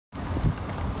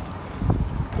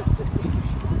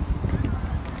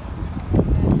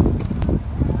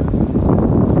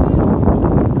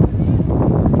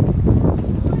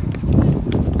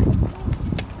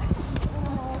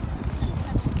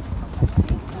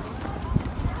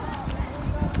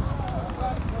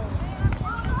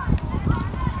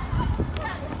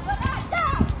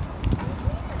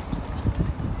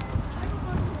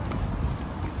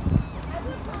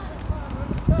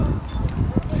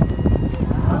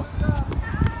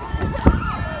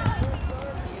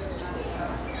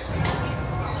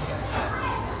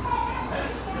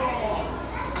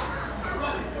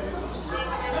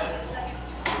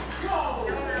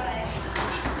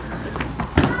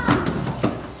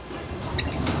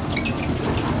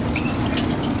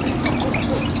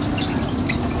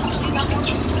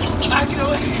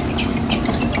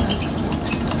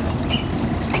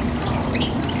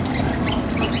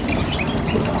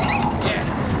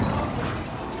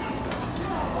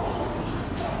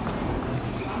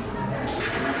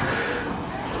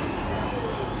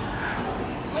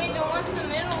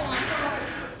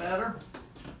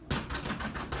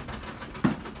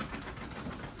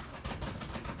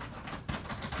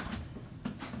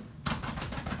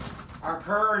Our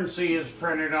currency is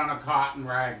printed on a cotton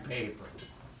rag paper.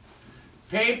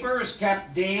 Paper is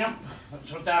kept damp.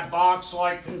 That's what that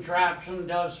box-like contraption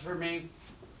does for me.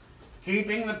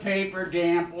 Keeping the paper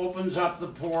damp opens up the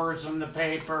pores in the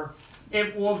paper.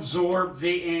 It will absorb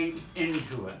the ink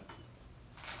into it.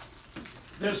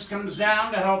 This comes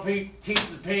down to help keep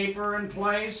the paper in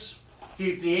place,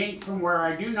 keep the ink from where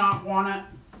I do not want it,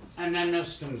 and then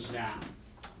this comes down.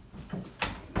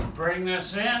 Bring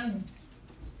this in.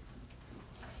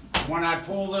 When I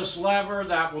pull this lever,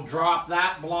 that will drop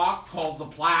that block called the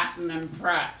platinum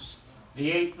press.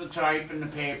 The ink, the type, and the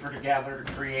paper together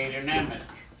to create an image.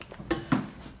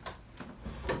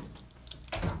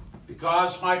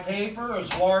 Because my paper is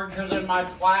larger than my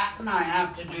platen, I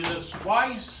have to do this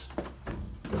twice.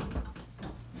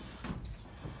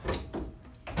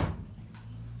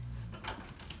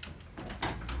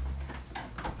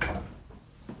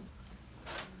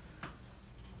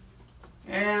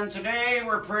 And today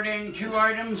we're printing 2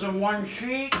 items on 1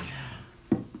 sheet.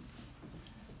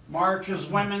 March is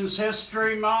Women's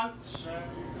History Month.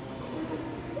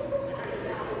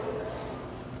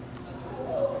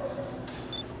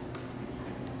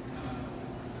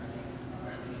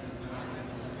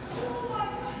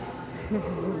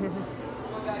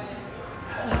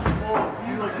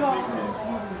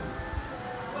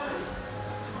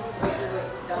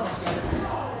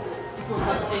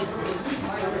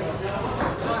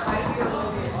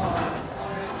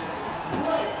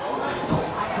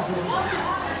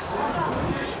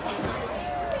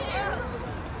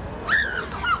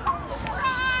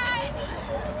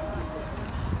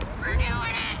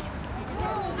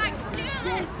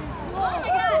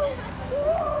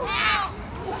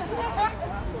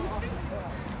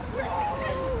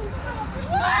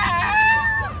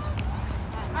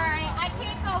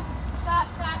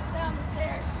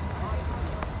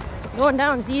 Going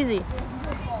down is easy.